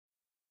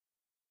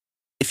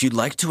If you'd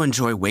like to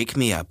enjoy Wake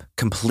Me Up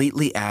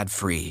completely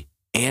ad-free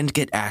and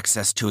get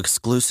access to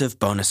exclusive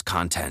bonus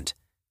content,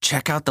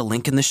 check out the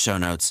link in the show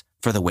notes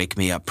for the Wake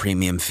Me Up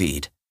premium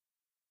feed.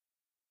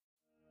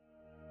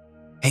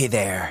 Hey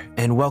there,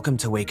 and welcome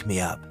to Wake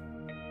Me Up.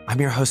 I'm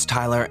your host,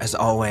 Tyler, as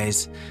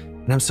always,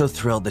 and I'm so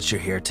thrilled that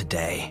you're here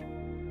today.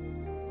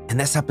 In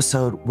this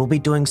episode, we'll be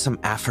doing some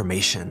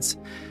affirmations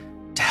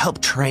to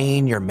help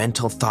train your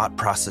mental thought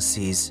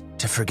processes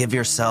to forgive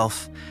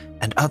yourself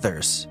and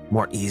others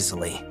more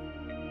easily.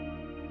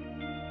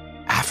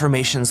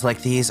 Affirmations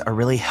like these are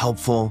really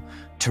helpful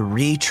to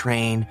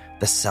retrain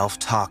the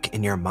self-talk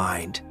in your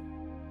mind,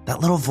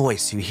 that little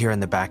voice you hear in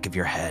the back of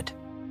your head.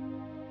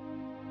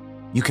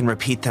 You can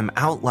repeat them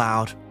out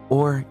loud,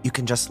 or you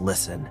can just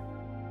listen.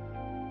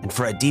 And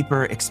for a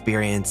deeper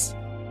experience,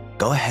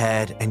 go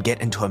ahead and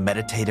get into a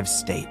meditative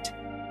state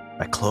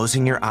by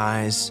closing your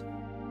eyes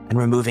and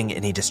removing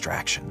any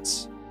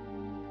distractions.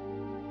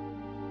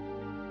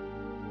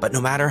 But no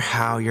matter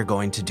how you're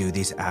going to do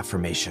these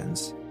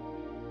affirmations,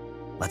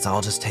 let's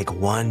all just take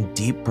one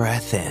deep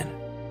breath in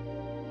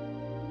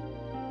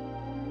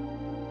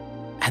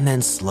and then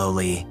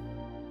slowly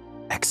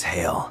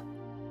exhale.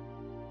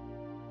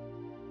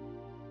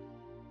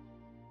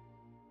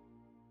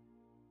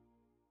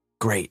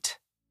 Great.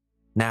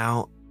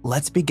 Now,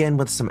 let's begin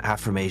with some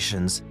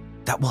affirmations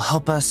that will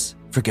help us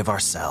forgive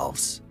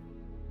ourselves.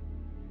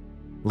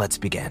 Let's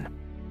begin.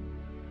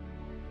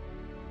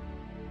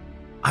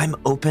 I'm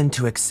open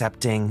to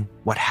accepting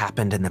what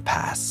happened in the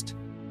past.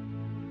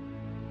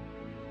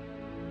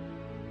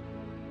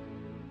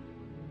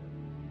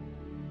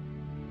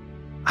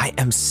 I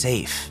am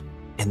safe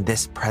in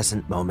this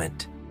present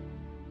moment.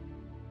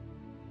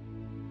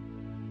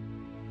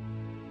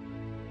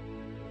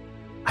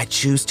 I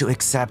choose to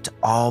accept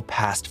all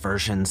past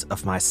versions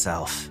of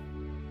myself.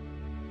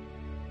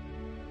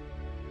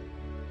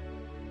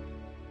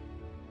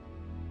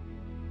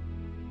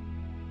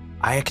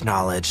 I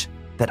acknowledge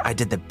that I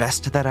did the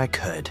best that I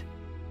could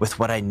with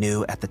what I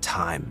knew at the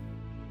time.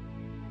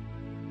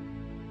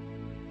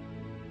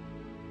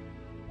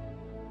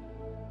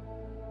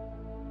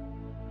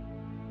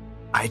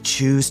 I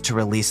choose to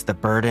release the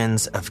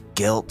burdens of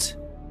guilt,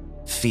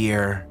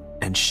 fear,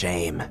 and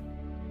shame.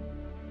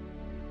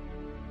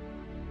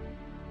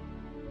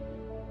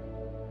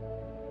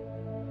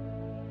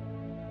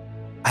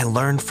 I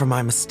learned from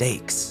my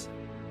mistakes.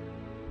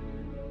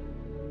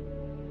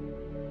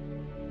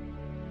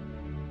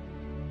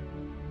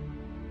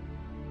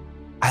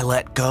 I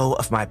let go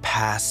of my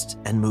past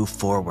and move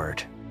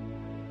forward.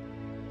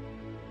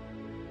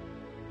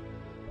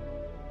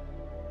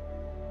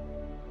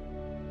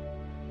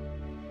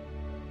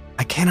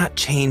 I cannot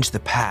change the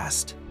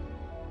past,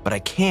 but I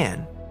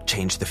can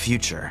change the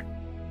future.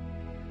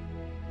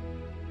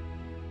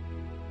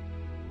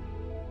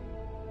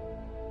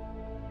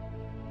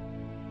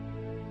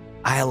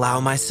 I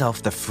allow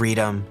myself the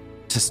freedom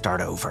to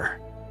start over.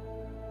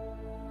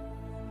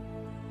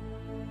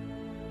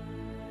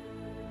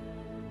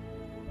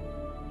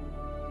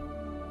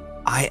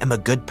 I am a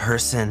good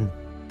person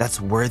that's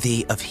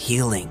worthy of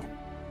healing.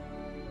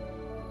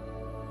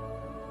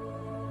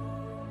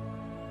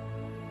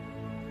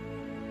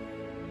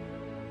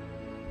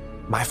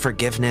 My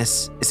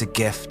forgiveness is a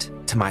gift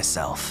to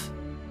myself.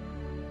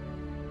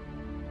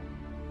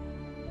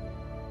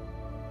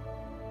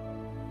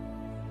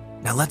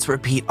 Now let's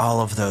repeat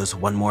all of those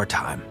one more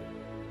time.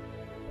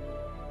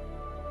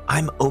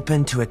 I'm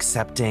open to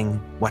accepting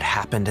what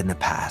happened in the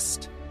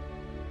past.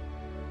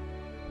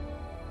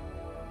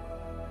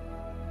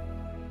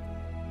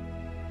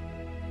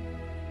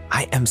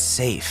 I am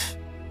safe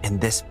in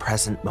this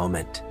present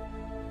moment.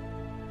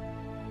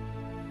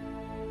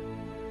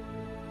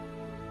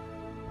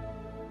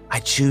 I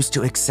choose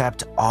to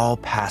accept all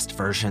past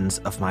versions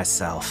of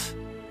myself.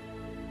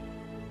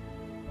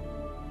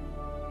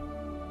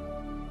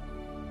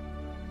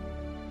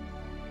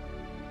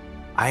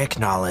 I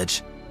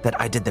acknowledge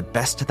that I did the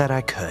best that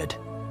I could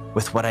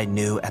with what I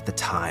knew at the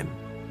time.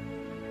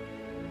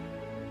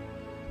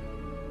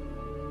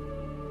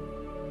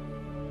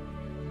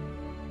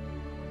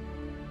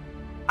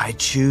 I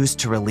choose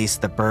to release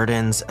the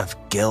burdens of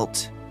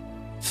guilt,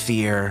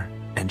 fear,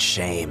 and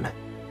shame.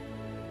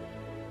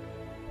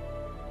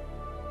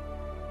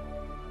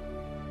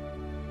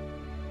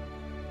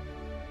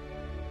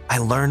 I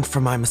learned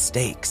from my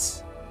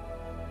mistakes.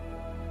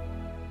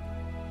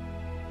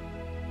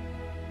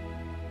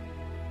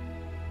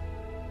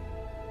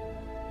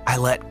 I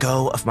let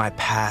go of my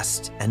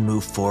past and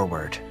move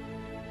forward.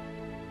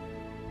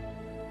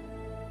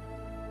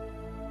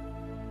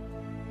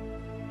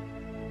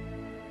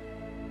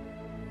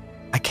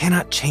 I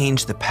cannot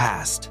change the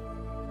past,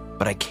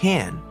 but I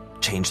can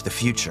change the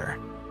future.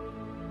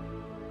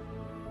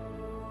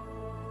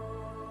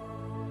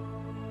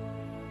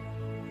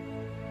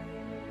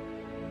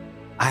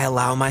 I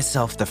allow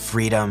myself the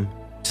freedom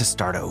to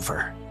start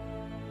over.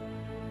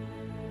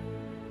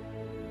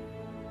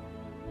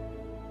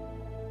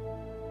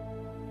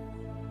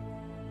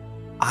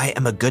 I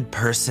am a good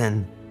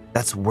person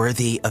that's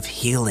worthy of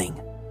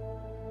healing.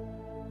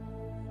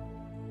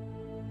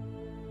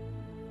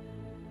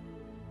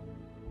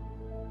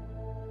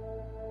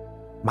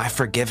 My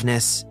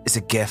forgiveness is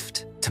a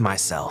gift to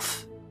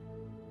myself.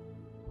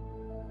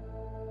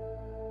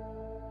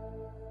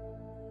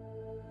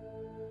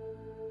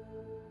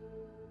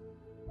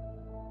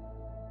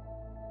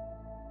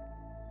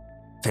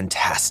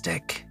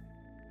 Fantastic.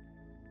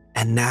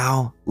 And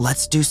now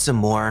let's do some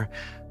more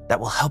that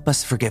will help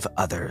us forgive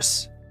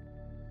others.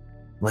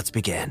 Let's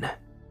begin.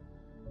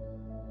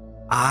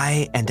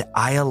 I and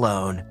I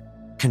alone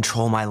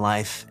control my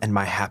life and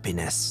my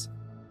happiness.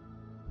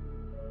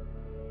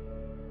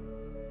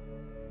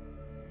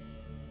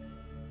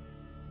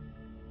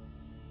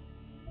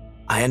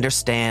 I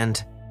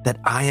understand that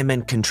I am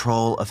in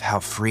control of how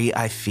free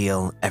I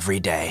feel every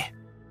day.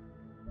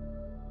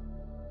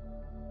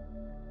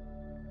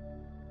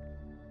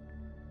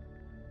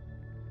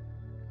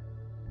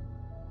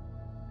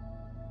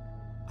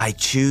 I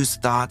choose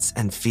thoughts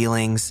and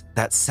feelings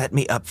that set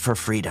me up for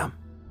freedom.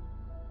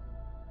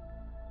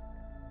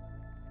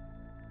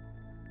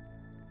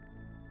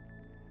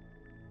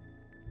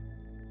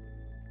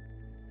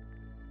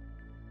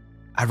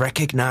 I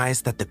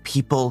recognize that the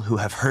people who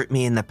have hurt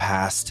me in the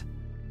past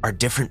are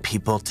different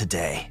people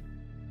today.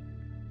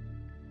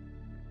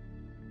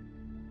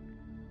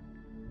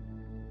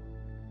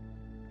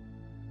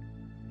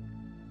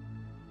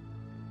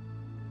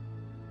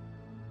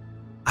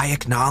 I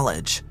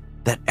acknowledge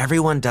that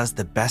everyone does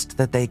the best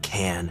that they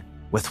can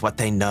with what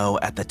they know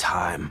at the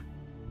time.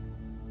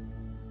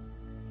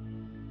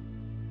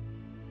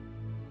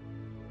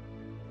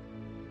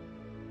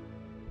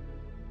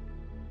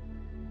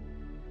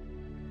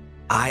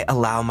 I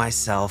allow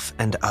myself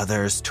and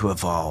others to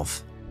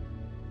evolve.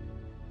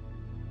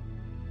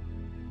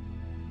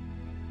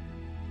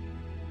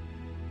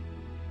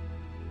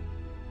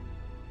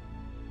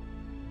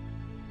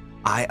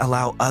 I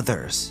allow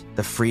others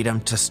the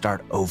freedom to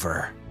start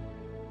over.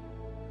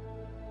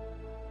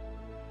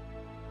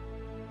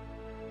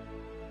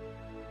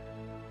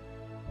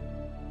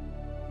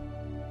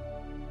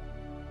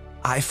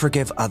 I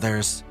forgive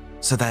others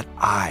so that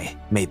I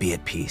may be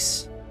at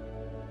peace.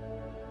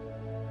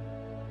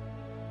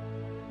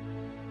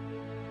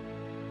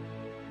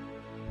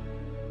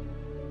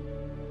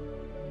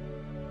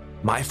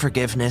 My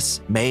forgiveness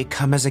may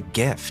come as a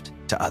gift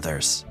to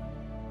others.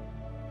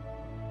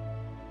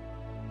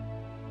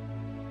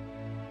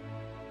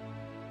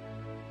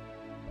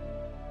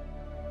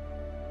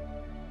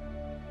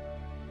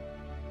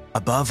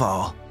 Above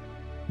all,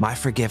 my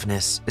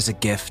forgiveness is a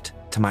gift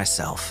to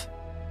myself.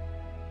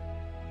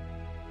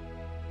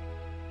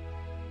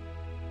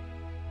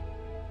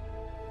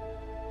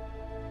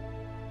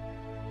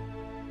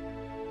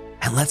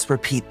 And let's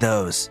repeat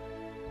those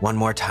one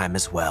more time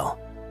as well.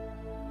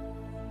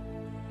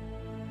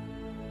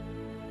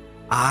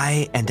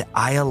 I and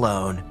I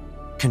alone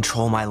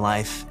control my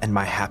life and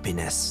my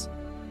happiness.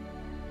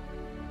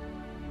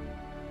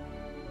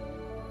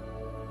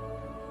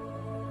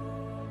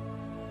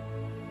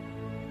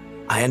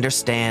 I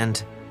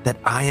understand that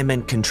I am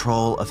in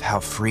control of how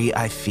free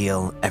I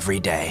feel every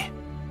day.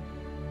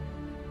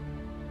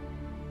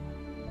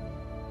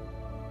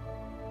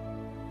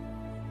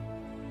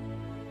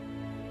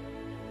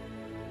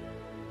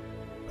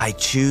 I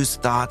choose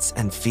thoughts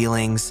and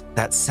feelings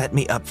that set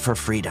me up for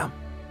freedom.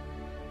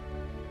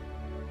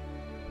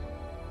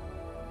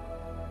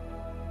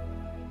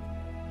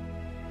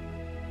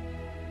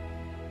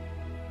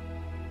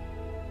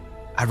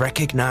 I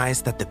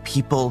recognize that the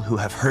people who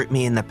have hurt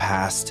me in the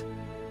past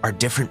are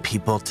different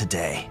people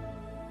today.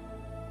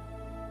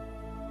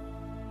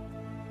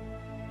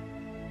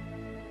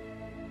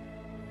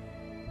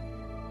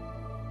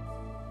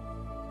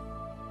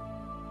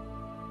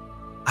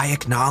 I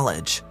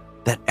acknowledge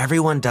that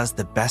everyone does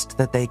the best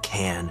that they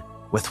can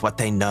with what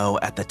they know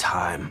at the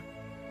time.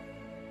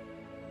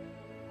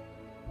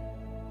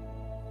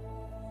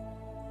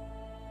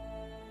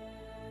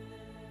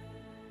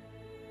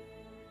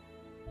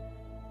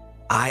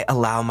 I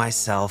allow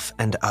myself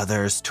and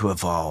others to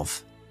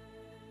evolve.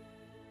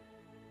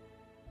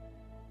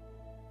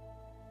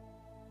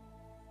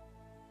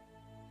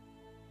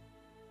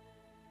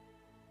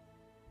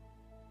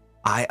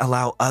 I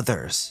allow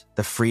others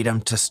the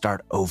freedom to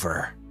start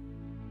over.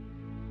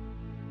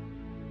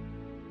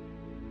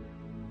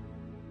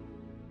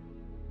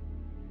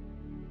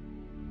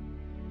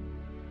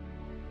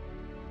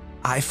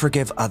 I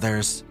forgive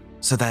others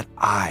so that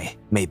I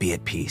may be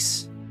at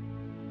peace.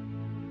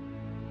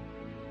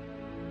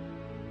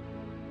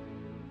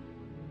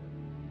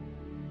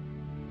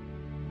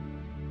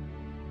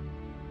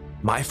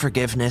 My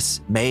forgiveness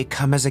may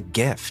come as a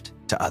gift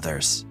to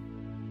others.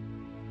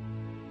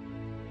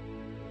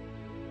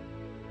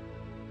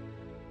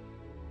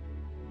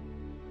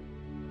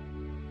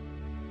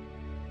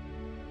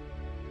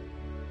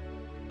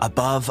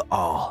 Above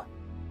all,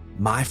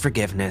 my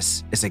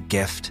forgiveness is a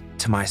gift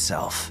to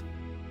myself.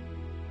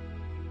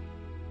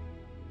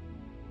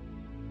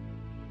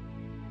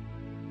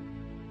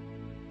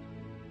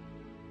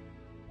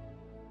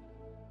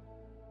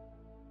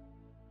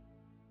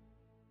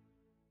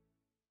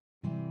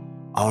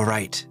 All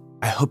right,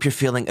 I hope you're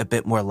feeling a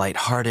bit more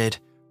lighthearted,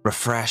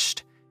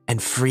 refreshed,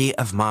 and free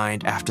of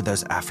mind after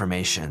those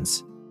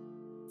affirmations.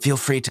 Feel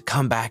free to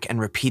come back and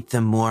repeat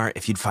them more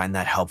if you'd find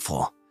that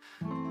helpful.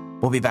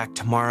 We'll be back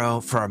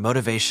tomorrow for our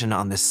motivation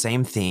on this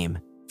same theme,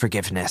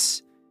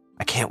 forgiveness.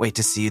 I can't wait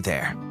to see you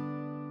there.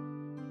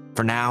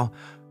 For now,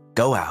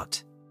 go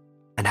out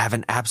and have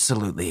an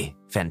absolutely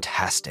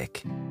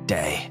fantastic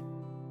day.